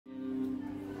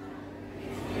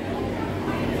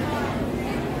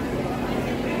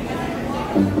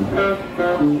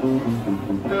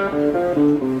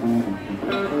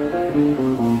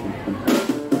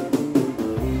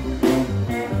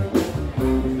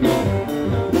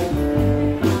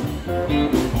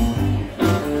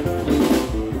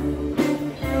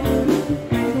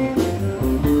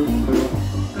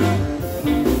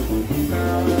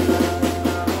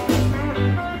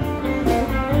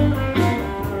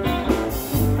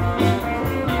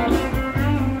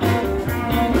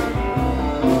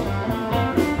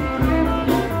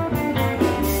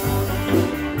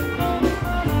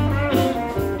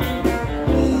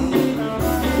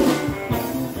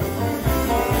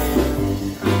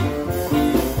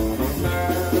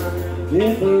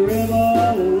In the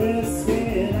river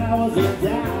whiskey, I was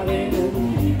a-diving,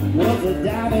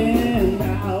 I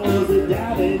was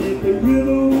a-diving in the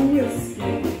river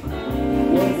whiskey,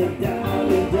 was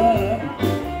a-diving duck.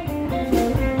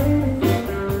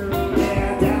 Yeah, I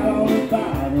died on the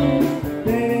bottom,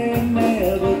 baby,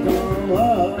 never come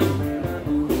up.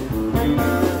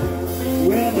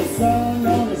 When the sun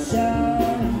gonna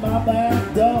shine, my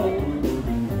back door,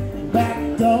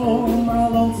 my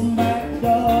lonesome back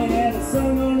door, yeah, the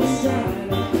sun gonna shine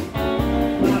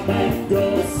my back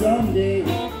door someday.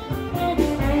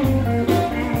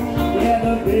 Yeah,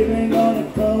 the baby gonna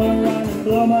come around and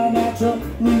blow my natural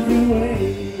blues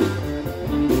away.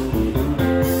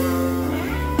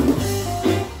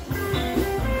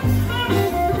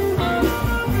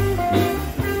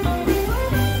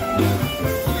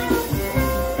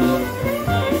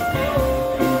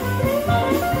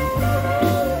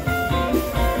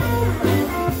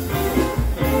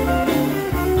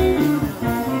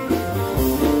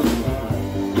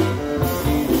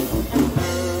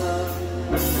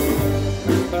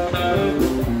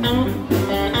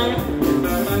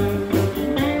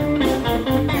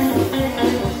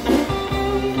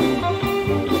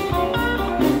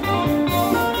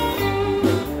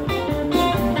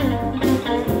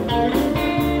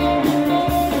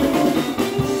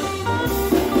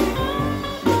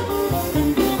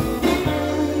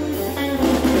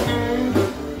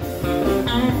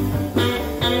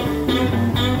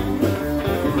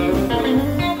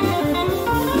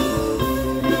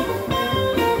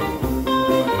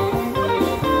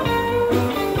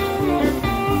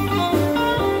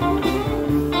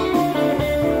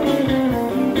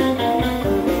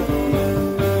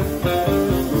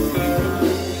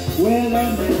 Well,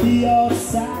 let me be your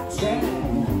sidetrack.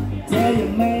 Tell your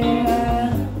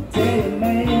mainline,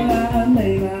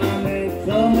 mainline,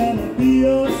 come let me be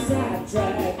your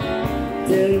sidetrack.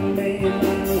 Tell your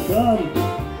mainline, come.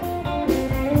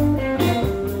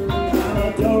 I'm a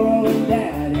Doro and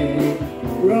Daddy,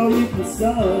 roll you from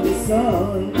sun to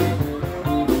sun.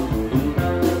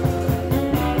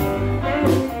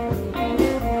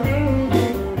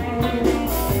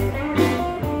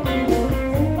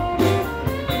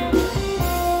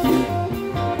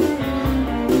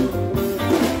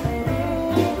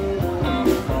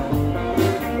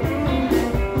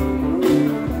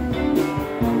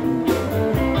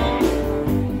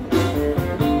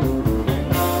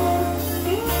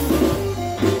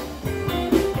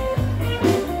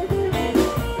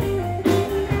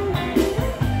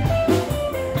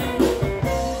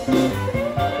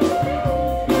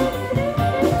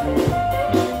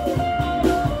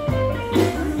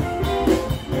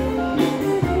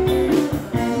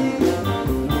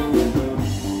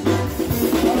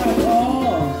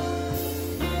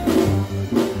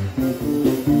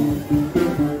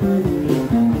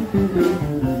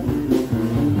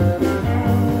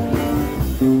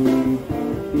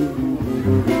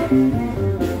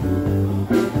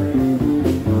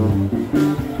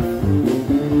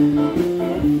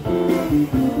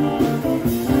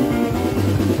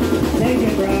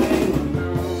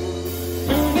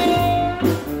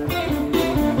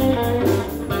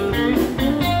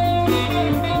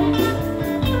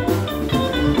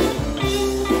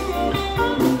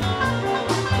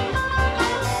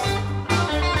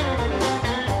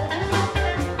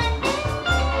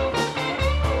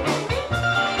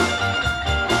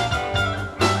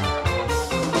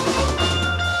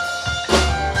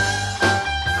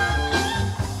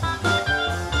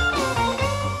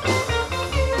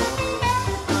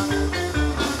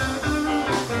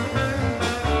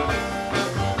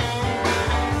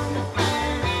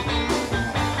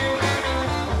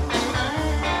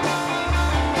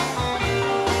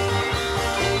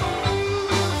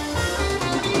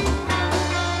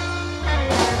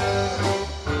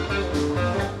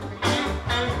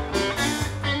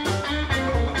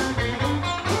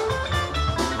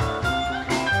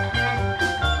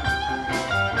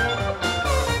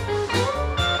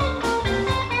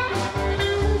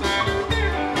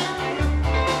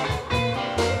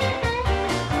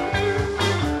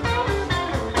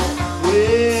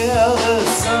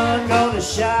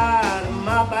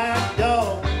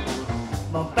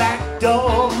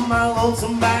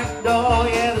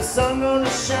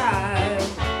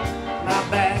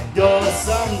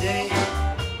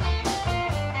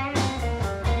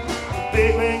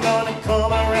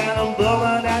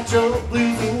 trouble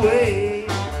blues away.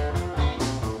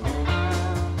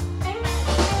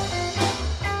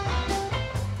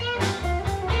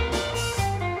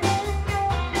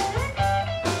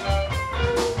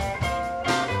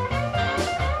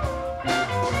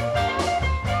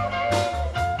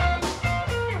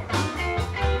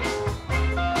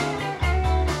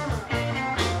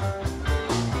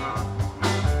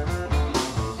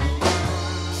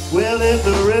 Well, if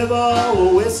the river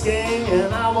were whiskey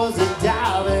and I was a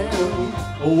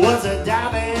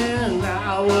diving,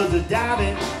 I was a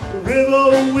diving. The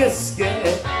river whiskey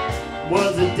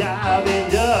was a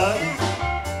diving duck.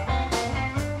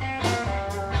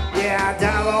 Yeah, I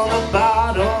dived